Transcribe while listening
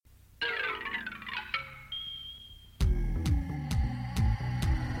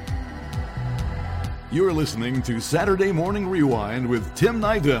You're listening to Saturday Morning Rewind with Tim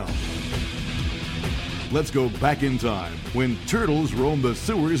Nidell. Let's go back in time when turtles roamed the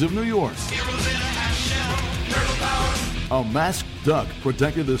sewers of New York. A masked duck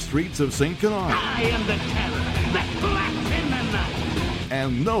protected the streets of St. Canard. I am the terror that blacks in the night.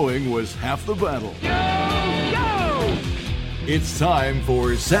 And knowing was half the battle. Go! It's time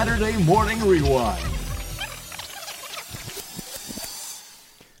for Saturday Morning Rewind.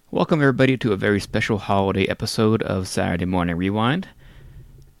 Welcome everybody to a very special holiday episode of Saturday Morning Rewind.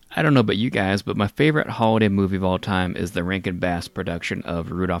 I don't know about you guys, but my favorite holiday movie of all time is the Rankin Bass production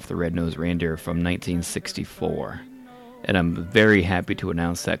of Rudolph the Red-Nosed Reindeer from 1964. And I'm very happy to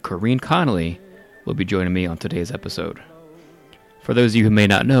announce that Corinne Connolly will be joining me on today's episode. For those of you who may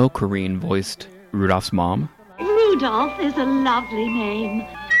not know, Corinne voiced Rudolph's mom. Rudolph is a lovely name.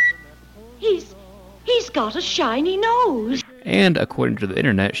 He's got a shiny nose. And according to the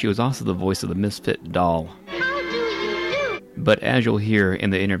internet, she was also the voice of the Misfit doll. How do you do? But as you'll hear in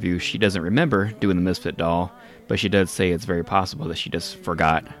the interview, she doesn't remember doing the Misfit doll, but she does say it's very possible that she just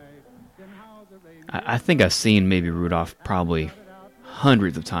forgot. I think I've seen maybe Rudolph probably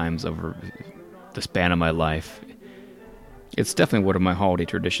hundreds of times over the span of my life. It's definitely one of my holiday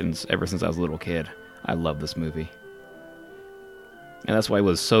traditions ever since I was a little kid. I love this movie. And that's why it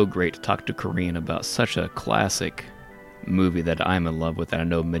was so great to talk to Corinne about such a classic movie that I'm in love with, and I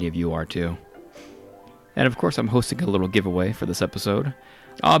know many of you are too. And of course, I'm hosting a little giveaway for this episode.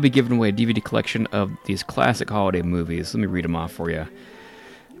 I'll be giving away a DVD collection of these classic holiday movies. Let me read them off for you.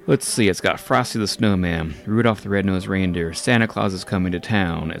 Let's see, it's got Frosty the Snowman, Rudolph the Red-Nosed Reindeer, Santa Claus is Coming to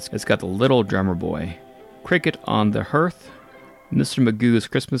Town, it's got The Little Drummer Boy, Cricket on the Hearth, Mr. Magoo's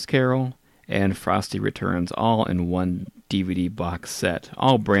Christmas Carol, and Frosty Returns, all in one DVD box set,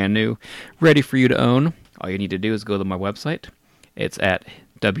 all brand new, ready for you to own. All you need to do is go to my website. It's at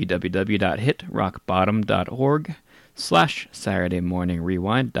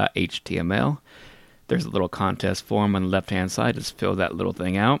www.hitrockbottom.org/SaturdayMorningRewind.html. There's a little contest form on the left-hand side. Just fill that little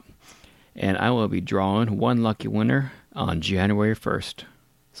thing out. And I will be drawing one lucky winner on January 1st.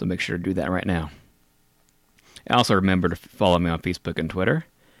 So make sure to do that right now. Also remember to follow me on Facebook and Twitter,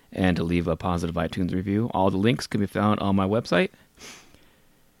 and to leave a positive iTunes review. All the links can be found on my website.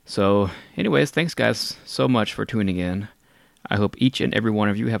 So, anyways, thanks guys so much for tuning in. I hope each and every one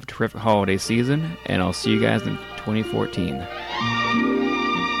of you have a terrific holiday season, and I'll see you guys in 2014.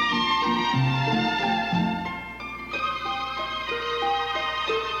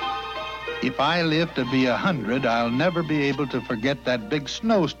 If I live to be 100, I'll never be able to forget that big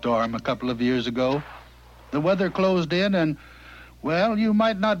snowstorm a couple of years ago. The weather closed in and, well, you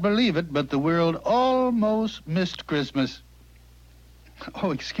might not believe it, but the world almost missed Christmas.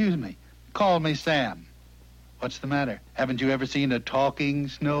 Oh, excuse me. Call me Sam. What's the matter? Haven't you ever seen a talking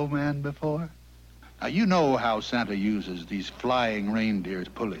snowman before? Now, you know how Santa uses these flying reindeer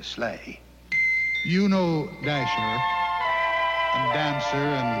to pull his sleigh. You know Dasher and Dancer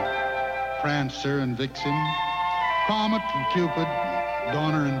and Prancer and Vixen, Comet and Cupid,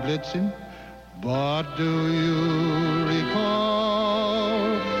 Donner and Blitzen. But do you recall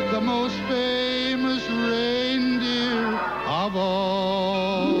the most famous reindeer of all?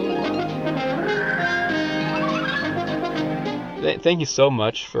 Thank you so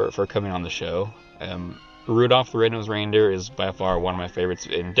much for coming on the show. Rudolph the Red-Nosed Reindeer is by far one of my favorites,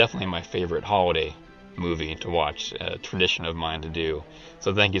 and definitely my favorite holiday movie to watch, a tradition of mine to do.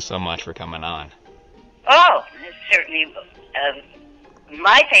 So thank you so much for coming on. Oh, it's certainly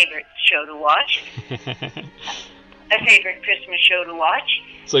my favorite show to watch. A favorite Christmas show to watch.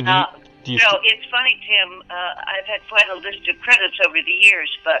 So do you so it's funny, Tim, I've had quite a list of credits over the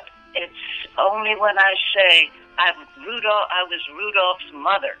years, but it's only when I say I was Rudolph's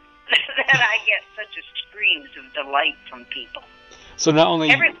mother that I get such a screams of delight from people. So not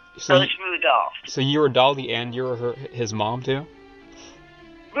only Everyone knows Rudolph. So you were Dolly and you were his mom too?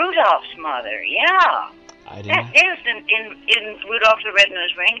 Rudolph's mother, yeah. I didn't. Yes, in Rudolph the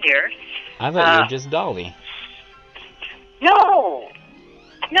Red-Nosed Reindeer. I thought you were just Dolly. No,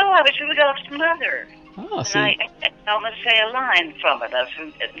 I was Rudolph's mother. Oh, see. And I almost say a line from it.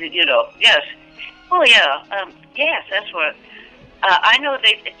 Yes. Oh, yeah. Yes, that's what. I know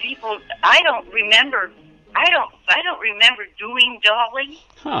that people. I don't remember doing Dolly.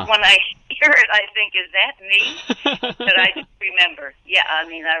 Huh. When I hear it, I think, is that me? But I don't remember. Yeah, I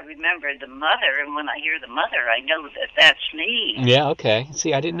mean, I remember the mother, and when I hear the mother, I know that that's me. Yeah, okay.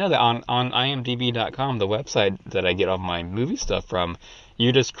 See, I didn't know that. On IMDb.com, the website that I get all my movie stuff from,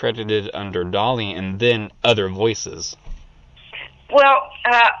 you just credited under Dolly and then other voices. Well,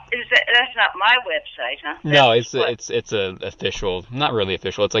 that's not my website, huh? No, it's a official, not really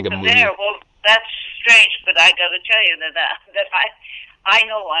official. It's like a movie. Well, That's strange, but I got to tell you that I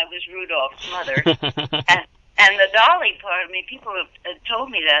know I was Rudolph's mother, and the Dolly part. I mean, people have told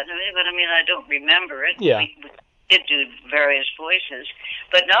me that, but I mean, I don't remember it. Yeah. We did do various voices,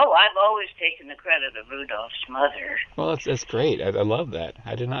 but no, I've always taken the credit of Rudolph's mother. Well, that's great. I love that.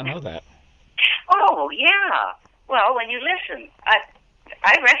 I did not know that. Oh yeah. Well, when you listen,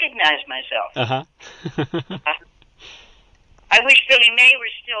 I recognize myself. Uh-huh. I wish Billy May were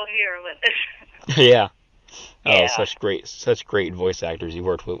still here with us. Yeah. Oh, Yeah. such great voice actors you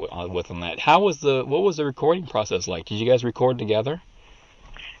worked with on that. What was the recording process like? Did you guys record together?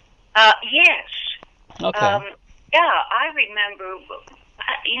 Yes. Okay. Yeah, I remember.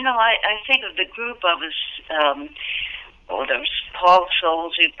 I think of the group of us. There was Paul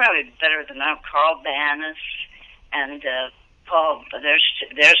Scholes, who's probably better than I'm, Carl Banas, and Paul. They're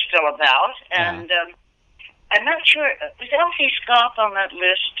still about, and I'm not sure. Was Elsie Scopp on that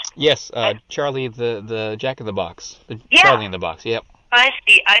list? Yes, Charlie the Jack in the Box. Yeah. Charlie in the Box. Yep. I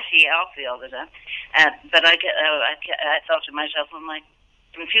see Alfie all the time, but I thought to myself, I'm like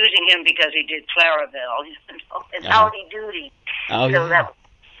confusing him because he did Clarabelle, and Howdy Doody. Oh, So yeah. that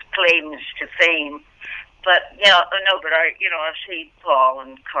claims to fame. But but I see Paul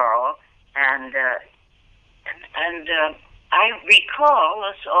and Carl, and I recall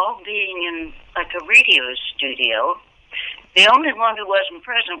us all being in like a radio studio. The only one who wasn't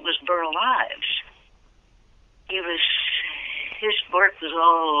present was Burl Ives. His work was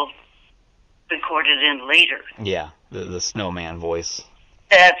all recorded in later. Yeah, the snowman voice.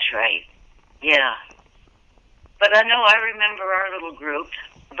 That's right. Yeah. But I know I remember our little group.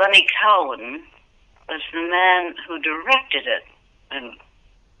 Bunny Cowan was the man who directed it and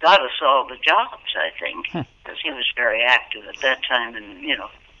got us all the jobs, I think, because he was very active at that time in,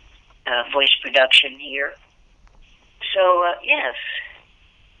 voice production here. So, yes,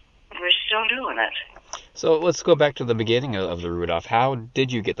 we're still doing it. So let's go back to the beginning of the Rudolph. How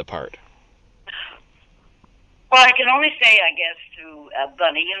did you get the part? Well, I can only say, I guess, through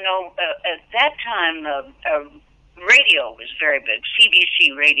Bunny. At that time, radio was very big.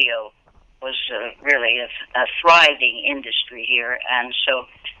 CBC radio was really a thriving industry here, and so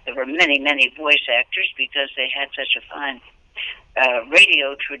there were many, many voice actors because they had such a fine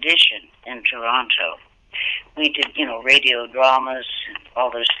radio tradition in Toronto. We did, radio dramas,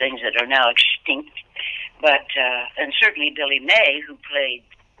 all those things that are now extinct. But, and certainly Billy May, who played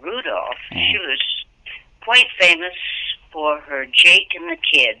Rudolph, she was quite famous for her Jake and the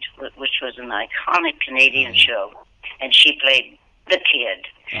Kid, which was an iconic Canadian show, and she played the Kid.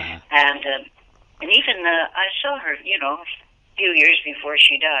 And even I saw her, a few years before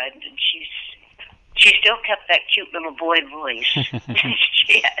she died, and she still kept that cute little boy voice.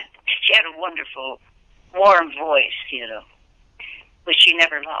 she had a wonderful, warm voice, which she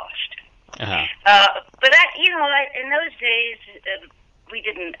never lost. But in those days, we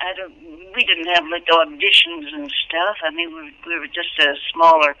didn't have like auditions and stuff. I mean, we were just a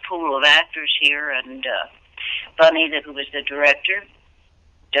smaller pool of actors here, and Bunny, who was the director,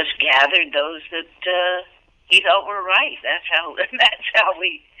 just gathered those that he thought were right. As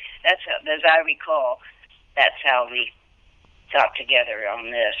I recall, that's how we got together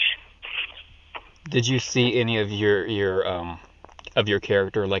on this. Did you see any of your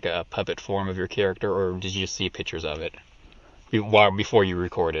character, like a puppet form of your character, or did you see pictures of it before you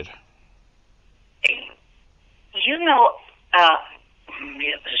recorded? It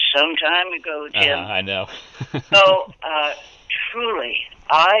was some time ago, Jim. I know. So, truly,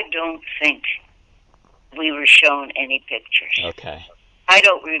 I don't think we were shown any pictures. Okay. I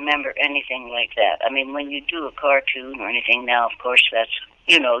don't remember anything like that. I mean, when you do a cartoon or anything now, of course, that's,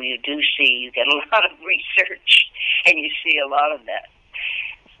 you get a lot of research, and you see a lot of that.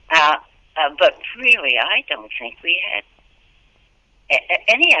 But really, I don't think we had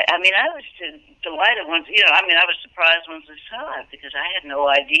any. I mean, I was delighted once, I was surprised once I saw it, because I had no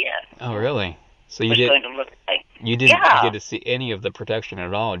idea. Oh, really? So you didn't going to look like. You didn't get to see any of the production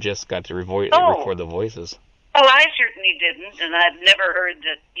at all, just got to record the voices. Well, I certainly didn't, and I've never heard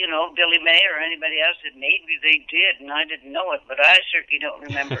that, Billy May or anybody else had maybe they did, and I didn't know it, but I certainly don't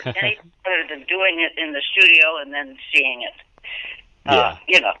remember anything other than doing it in the studio and then seeing it.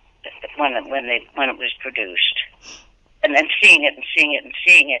 When it was produced. And then seeing it and seeing it and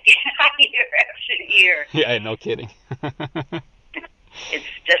seeing it year after year. Yeah, no kidding. It's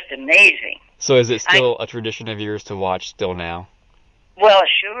just amazing. So is it still a tradition of yours to watch still now? Well,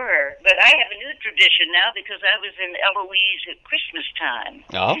 sure. But I have a new tradition now because I was in Eloise at Christmas time.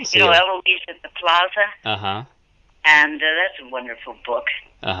 Oh, so Eloise at the Plaza. Uh-huh. And that's a wonderful book.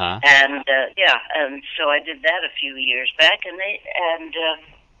 Uh-huh. And, and so I did that a few years back, and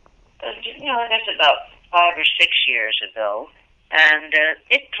I guess about 5 or 6 years ago. And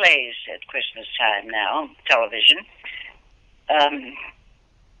it plays at Christmas time now, television.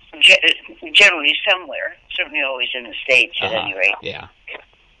 Generally somewhere, certainly always in the States at any rate. Yeah.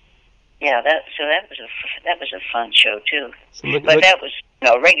 Yeah, that was a fun show too. So that was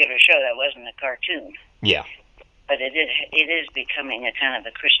a regular show. That wasn't a cartoon. Yeah. But it is becoming a kind of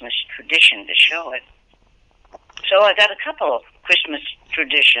a Christmas tradition to show it. So I got a couple of Christmas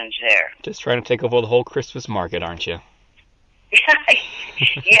traditions there. Just trying to take over the whole Christmas market, aren't you?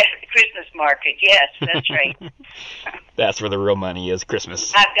 Yes, Christmas market. Yes, that's right. That's where the real money is,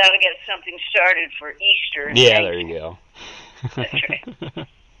 Christmas. I've got to get something started for Easter. Yeah, there you go. That's right.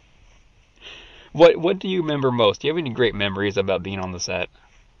 What do you remember most? Do you have any great memories about being on the set?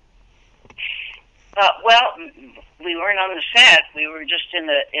 Well, we weren't on the set. We were just in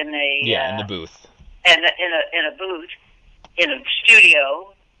the in the booth. In a booth, in a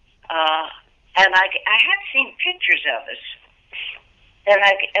studio, and I had seen pictures of us. And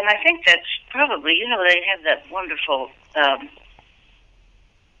I think that's probably, they have that wonderful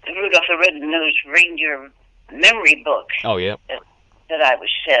Rudolph the Red-Nosed Reindeer memory book. Oh, yeah. That I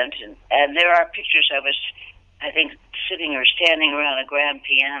was sent, and there are pictures of us, I think, sitting or standing around a grand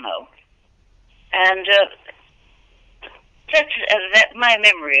piano. And that's my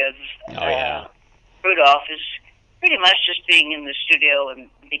memory of Rudolph is pretty much just being in the studio, and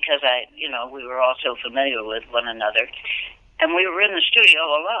because we were all so familiar with one another. And we were in the studio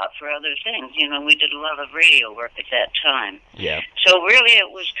a lot for other things. We did a lot of radio work at that time. Yeah. So really, it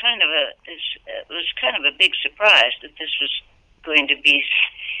was kind of a big surprise that this was going to be,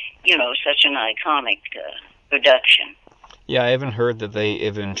 such an iconic production. Yeah, I even heard that they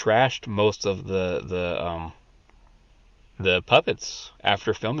even trashed most of the puppets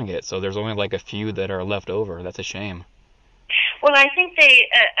after filming it. So there's only like a few that are left over. That's a shame. Well, I think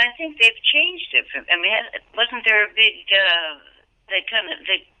they've changed it. Wasn't there a big?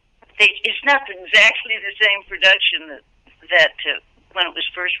 It's not exactly the same production that when it was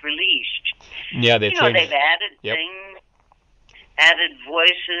first released. Yeah, they've changed. They've added things, added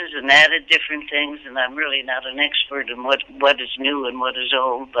voices, and added different things. And I'm really not an expert in what is new and what is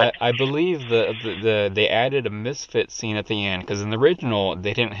old. But I believe they added a Misfit scene at the end, because in the original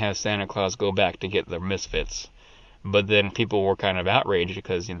they didn't have Santa Claus go back to get the Misfits. But then people were kind of outraged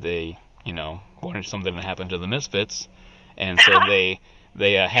because they, wanted something to happen to the Misfits, and so they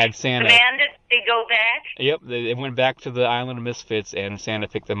had Santa. Demanded they go back. Yep, they went back to the island of Misfits, and Santa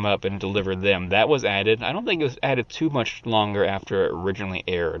picked them up and delivered them. That was added. I don't think it was added too much longer after it originally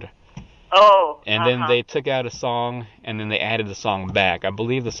aired. Oh. And then they took out a song, and then they added the song back. I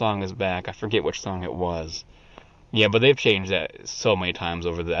believe the song is back. I forget which song it was. Yeah, but they've changed that so many times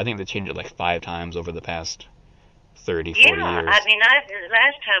I think they changed it like 5 times over the past 30, 40 years. Last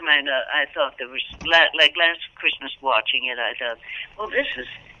time I thought there was, like last Christmas watching it, I thought, well, this is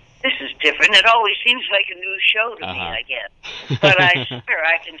different. It always seems like a new show to me, I guess. But I swear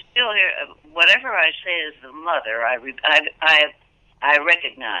I can still hear whatever I say as the mother. I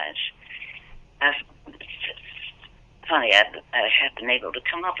recognize. Funny, I have been able to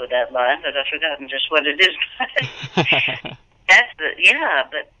come up with that line, but I've forgotten just what it is. But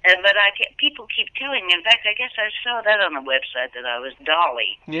people keep telling me. In fact, I guess I saw that on the website that I was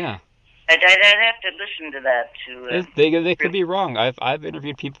Dolly. Yeah. I'd have to listen to that to. They could be wrong. I've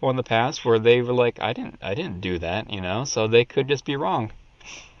interviewed people in the past where they were like, I didn't do that, so they could just be wrong.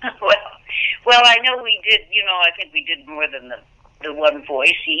 Well, I know we did. I think we did more than the one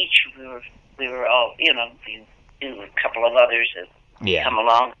voice each. We were all, we do a couple of others that come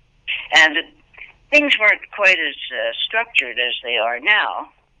along, and things weren't quite as structured as they are now.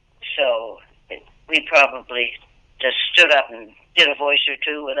 So we probably just stood up and did a voice or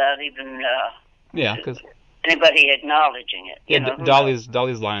two without even because anybody acknowledging it. Yeah,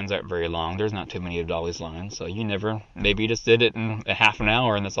 Dolly's lines aren't very long. There's not too many of Dolly's lines, so maybe you just did it in a half an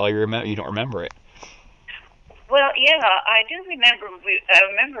hour and that's all you remember. You don't remember it. Well, yeah, I do remember. I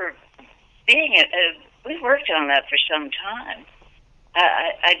remember being we worked on that for some time.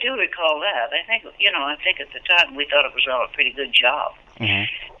 I do recall that. I think at the time we thought it was all a pretty good job. Mm-hmm.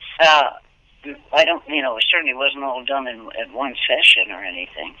 I don't, it certainly wasn't all done in one session or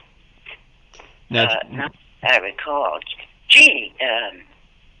anything. Now, I recall. Gee,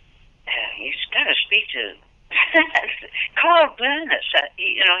 you've got to speak to Carl Burness.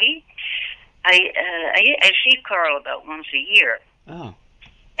 I see Carl about once a year. Oh.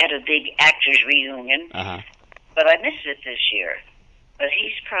 At a big actors reunion. Uh-huh. But I missed it this year. But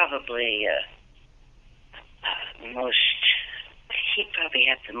he's probably he'd probably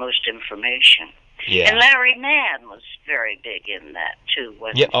have the most information. Yeah. And Larry Mann was very big in that, too,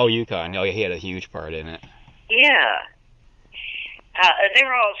 wasn't Yeah. he? Oh, Yukon. Oh, yeah, he had a huge part in it. Yeah.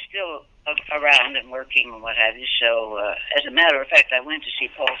 They're all still around and working and what have you. So, as a matter of fact, I went to see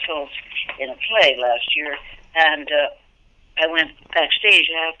Paul Schultz in a play last year, and I went backstage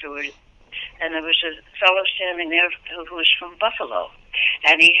afterward, and there was a fellow standing there who was from Buffalo,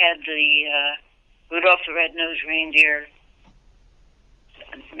 and he had the Rudolph the Red-Nosed Reindeer,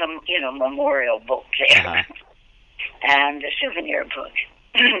 memorial book there, Uh-huh. and a souvenir book.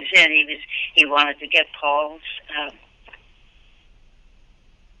 And he wanted to get Paul's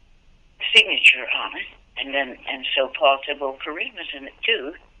signature on it, and so Paul said, "Well, Corinne was in it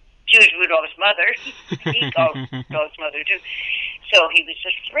too. She was Rudolph's mother. He called Rudolph's mother too." So he was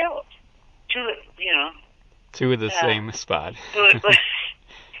just thrilled. Two of the same spot. Two at the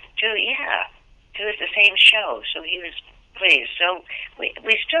same show. So he was pleased. So we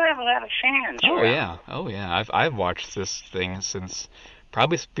still have a lot of fans. Oh around. yeah. I've watched this thing since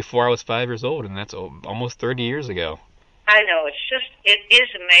probably before I was 5 years old, and that's almost 30 years ago. I know, it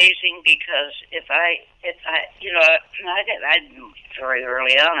is amazing because if I very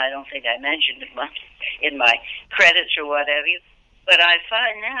early on, I don't think I mentioned it much in my credits or what have you, but I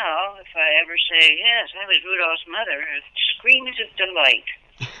find now, if I ever say, yes, I was Rudolph's mother, screams of delight.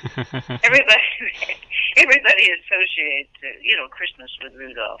 Everybody associates, Christmas with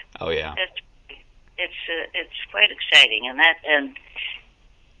Rudolph. Oh yeah. It's quite exciting, and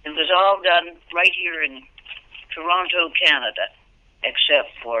it was all done right here in Toronto, Canada,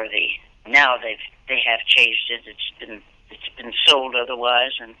 except for now they have changed it. It's been sold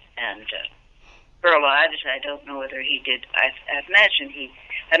otherwise, and Earl Ives, I don't know whether he did. I imagine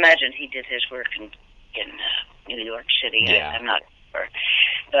he did his work in New York City. Yeah. I'm not sure,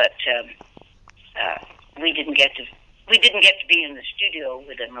 but we didn't get to be in the studio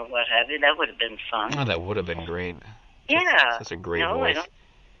with him or what have you. That would have been fun. Oh, that would have been great. Yeah, That's a great no, voice. I don't.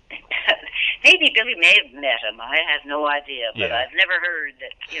 Maybe Billy may have met him. I have no idea, but Yeah. I've never heard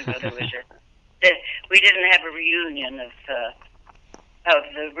that. There was that we didn't have a reunion of the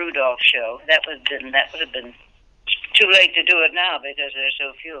Rudolph show. That would have been too late to do it now because there's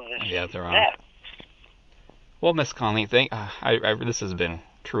so few of us. Yeah, there are. left. Well, Miss Conley, this has been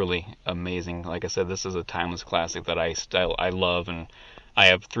truly amazing. Like I said, this is a timeless classic that I love, and I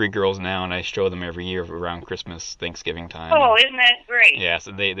have 3 girls now, and I show them every year around Christmas, Thanksgiving time. Oh, isn't that great? Yeah,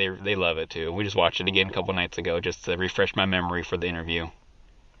 so they love it too. We just watched it again a couple nights ago just to refresh my memory for the interview.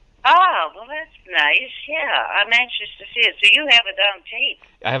 Oh, well, that's nice. Yeah, I'm anxious to see it. So you have it on tape?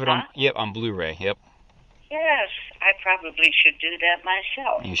 I have it on Blu-ray. Yep. Yes, I probably should do that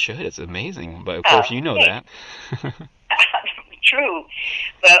myself. You should. It's amazing. But of course, you know that. True.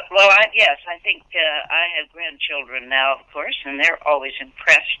 But, yes, I think I have grandchildren now, of course, and they're always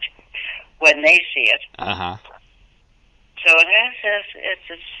impressed when they see it. Uh-huh. So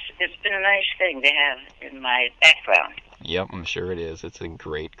it's been a nice thing to have in my background. Yep, I'm sure it is. It's a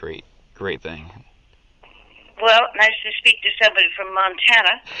great, great, great thing. Well, nice to speak to somebody from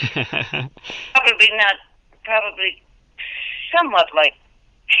Montana. Probably somewhat like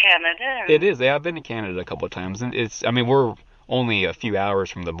Canada. It is. Yeah, I've been to Canada a couple of times, and we're only a few hours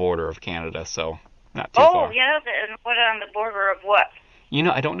from the border of Canada, so not too far. Oh, yeah, and what on the border of what?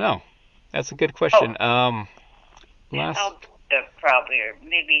 I don't know. That's a good question. Probably, or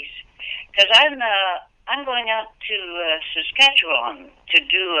maybe, because I'm going out to Saskatchewan to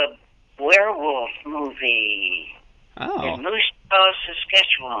do a werewolf movie. Oh. In Moose Jaw,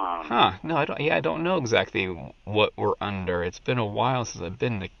 Saskatchewan. Huh. No, I don't know exactly what we're under. It's been a while since I've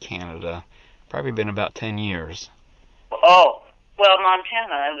been to Canada. Probably been about 10 years. Oh, well,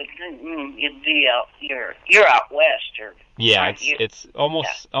 Montana, I would think you'd be out. You're out west, or yeah, it's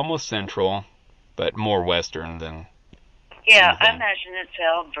almost central, but more western than. Yeah, anything. I imagine it's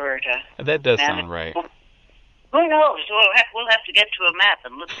Alberta. That does sound right. Who knows? We'll have to get to a map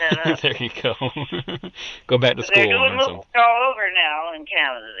and look that up. There you go. Go back to school. They're doing movies all over now in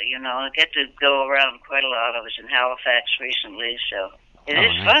Canada. I get to go around quite a lot. I was in Halifax recently, so it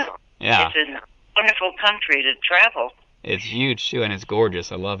is nice. fun. Yeah. It's a wonderful country to travel. It's huge too, and it's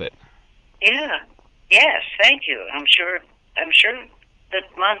gorgeous. I love it. Yeah. Yes. Thank you. I'm sure that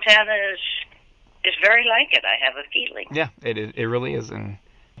Montana is very like it. I have a feeling. Yeah, it is. It really is, and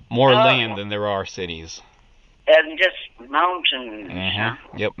more land than there are cities. And just mountains.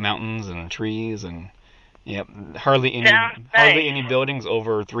 Mm-hmm. Yep, mountains and trees and hardly any buildings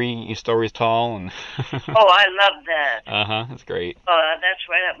over 3 stories tall and. Oh, I love that. That's great. That's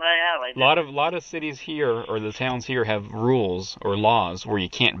right up my alley. A lot of cities here or the towns here have rules or laws where you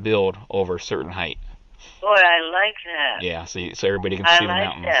can't build over a certain height. Boy, I like that. Yeah, so everybody can see the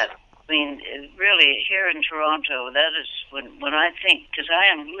mountains. I like that. mean, really, here in Toronto, that is when I think, because I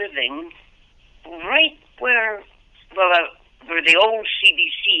am living right where the old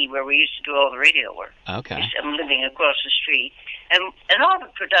CBC, where we used to do all the radio work. Okay. I'm living across the street. And all the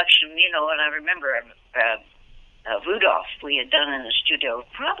production, and I remember Rudolph we had done in the studio,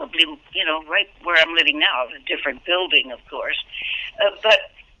 probably, right where I'm living now, a different building, of course. But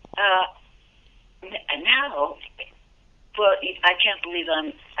now, well, I can't believe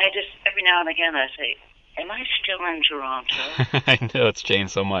every now and again I say, am I still in Toronto? I know it's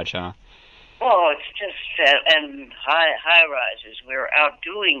changed so much, huh? Oh, it's just, and high rises. We're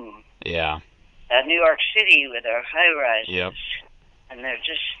outdoing New York City with our high rises. Yep. And they're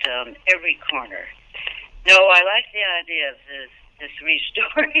just every corner. No, I like the idea of the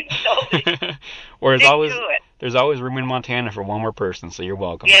three-story building. Or there's always room in Montana for one more person, so you're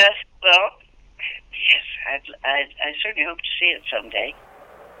welcome. Yes, well, yes, I certainly hope to see it someday.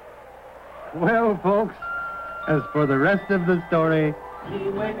 Well, folks, as for the rest of the story, He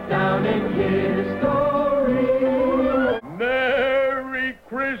went down in history. Merry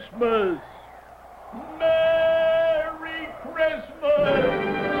Christmas! Merry Christmas!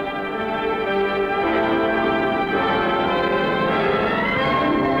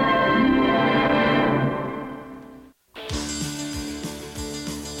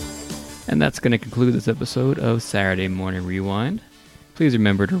 And that's going to conclude this episode of Saturday Morning Rewind. Please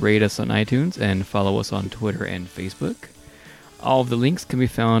remember to rate us on iTunes and follow us on Twitter and Facebook. All of the links can be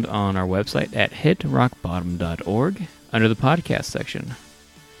found on our website at hitrockbottom.org under the podcast section.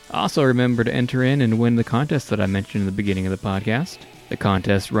 Also remember to enter in and win the contest that I mentioned in the beginning of the podcast. The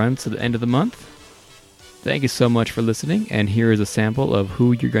contest runs to the end of the month. Thank you so much for listening, and here is a sample of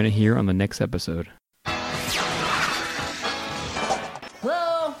who you're going to hear on the next episode.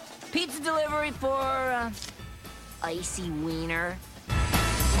 Hello, pizza delivery for, Icy Wiener.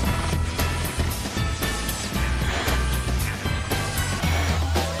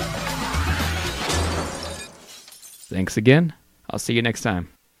 Thanks again. I'll see you next time.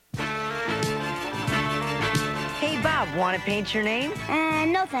 Hey, Bob, want to paint your name?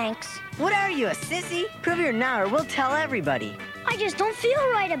 No thanks. What are you, a sissy? Prove you're not, or we'll tell everybody. I just don't feel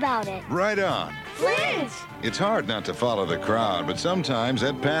right about it. Right on. Flint! It's hard not to follow the crowd, but sometimes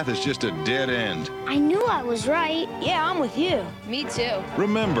that path is just a dead end. I knew I was right. Yeah, I'm with you. Me too.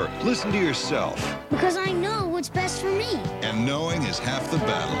 Remember, listen to yourself. Because I know what's best for me. And knowing is half the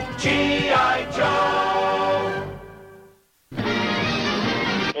battle. G.I. Joe!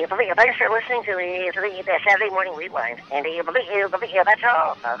 Thanks for listening to the Saturday Morning Rewind. And that's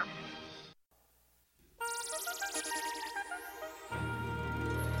all, folks.